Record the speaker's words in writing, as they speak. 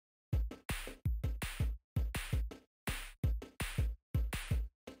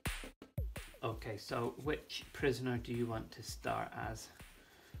Okay, so which prisoner do you want to start as?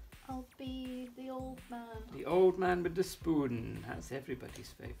 I'll be the old man. The old man with the spoon. That's everybody's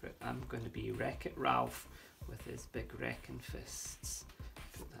favourite. I'm going to be Wreck-It Ralph with his big wrecking fists.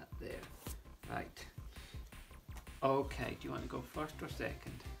 Put that there. Right. Okay, do you want to go first or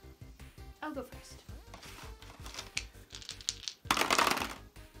second? I'll go first.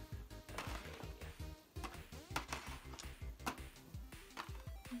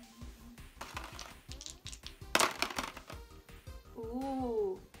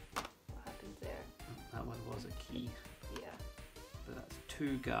 Ooh. What happened there? That one was a key. Yeah. But that's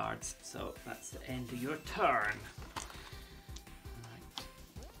 2 guards, so that's the end of your turn. Right.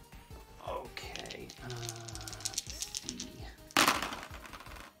 Okay, let's see.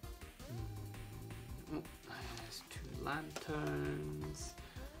 Oh, there's 2 lanterns,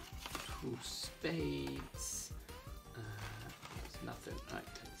 2 spades. There's nothing. Right,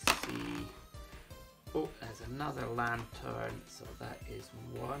 let's see. Oh, there's another lantern, so that is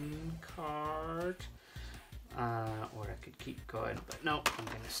 1 card. Or I could keep going, but no, I'm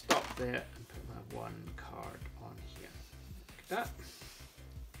going to stop there and put my 1 card on here. Look at that.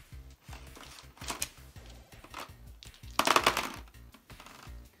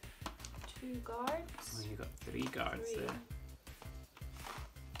 2 guards. Well, you got 3 guards 3. there.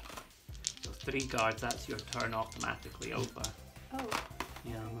 So 3 guards, that's your turn automatically over. Oh.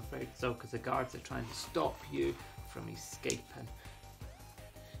 Yeah, I'm afraid so, because the guards are trying to stop you from escaping.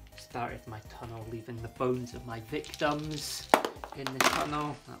 Started my tunnel, leaving the bones of my victims in the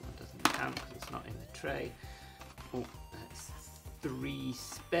tunnel. That one doesn't count because it's not in the tray. Oh, that's 3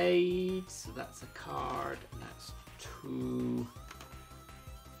 spades, so that's a card, and that's 2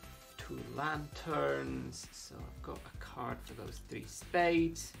 lanterns. So I've got a card for those 3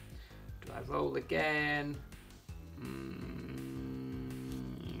 spades. Do I roll again?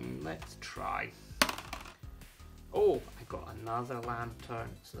 Let's try. Oh, I got another lantern,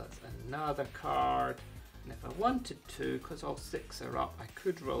 so that's another card. And if I wanted to, because all 6 are up, I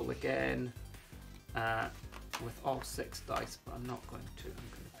could roll again with all 6 dice, but I'm not going to. I'm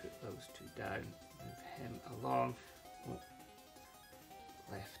going to put those 2 down, move him along. Oh,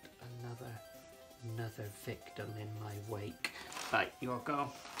 left another victim in my wake. Right, your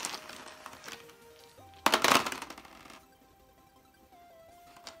go.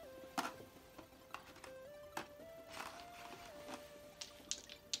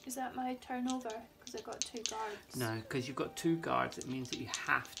 Is that my turn over? Because I got 2 guards. No, because you've got 2 guards, it means that you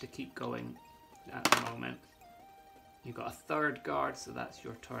have to keep going at the moment. You've got a 3rd guard, so that's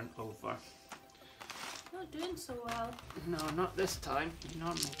your turn over. Not doing so well. No, not this time. You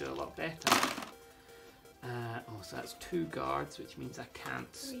normally do a lot better. Oh, so that's 2 guards, which means I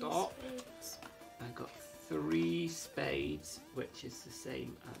can't 3 stop. spades. I got 3 spades, which is the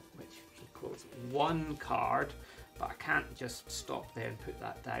same, which equals 1 card. But I can't just stop there and put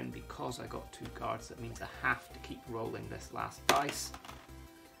that down because I got 2 guards. That means I have to keep rolling this last dice,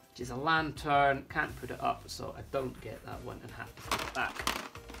 which is a lantern. Can't put it up, so I don't get that one and have to put it back.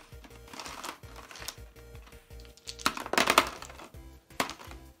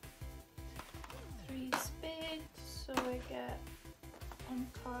 So I get 1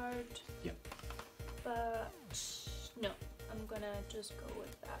 card. Yep. But no, I'm gonna just go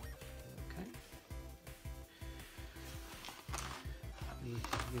with that. Okay.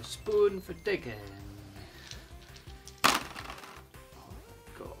 Your spoon for digging. I've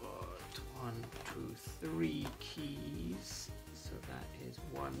got 1, 2, 3 keys. So that is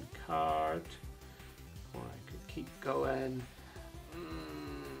 1 card. Or I could keep going.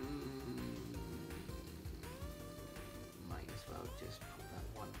 Might as well just put that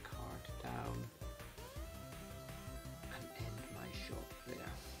 1 card down and end my shot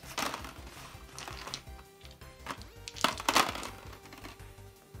there.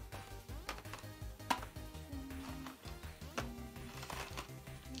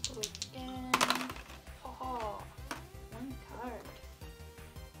 Go again. Oh, 1 card.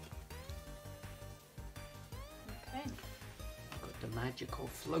 Okay. Got the magical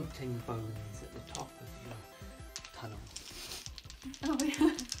floating bones at the top of your tunnel. Oh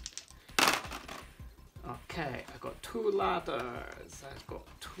yeah. Okay, I've got 2 ladders. I've got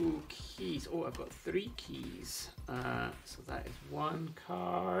 2 keys. Oh, I've got 3 keys. So that is 1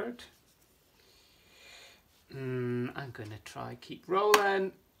 card. I'm gonna try keep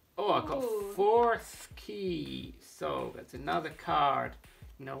rolling. Oh, I got Ooh. 4th key. So that's another card.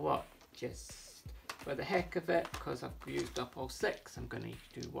 You know what? Just for the heck of it, because I've used up all 6, I'm gonna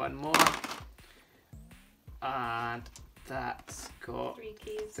do 1 more. And that's got 3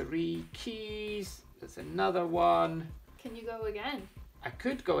 keys. 3 keys. There's another one. Can you go again? I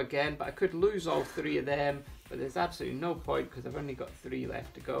could go again, but I could lose all 3 of them. But there's absolutely no point because I've only got 3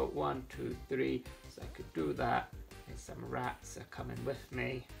 left to go. 1, 2, 3. So I could do that. There's some rats are coming with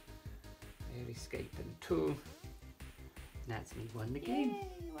me. They're escaping too. And that's me won the game. Yay,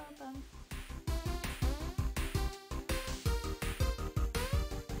 well done.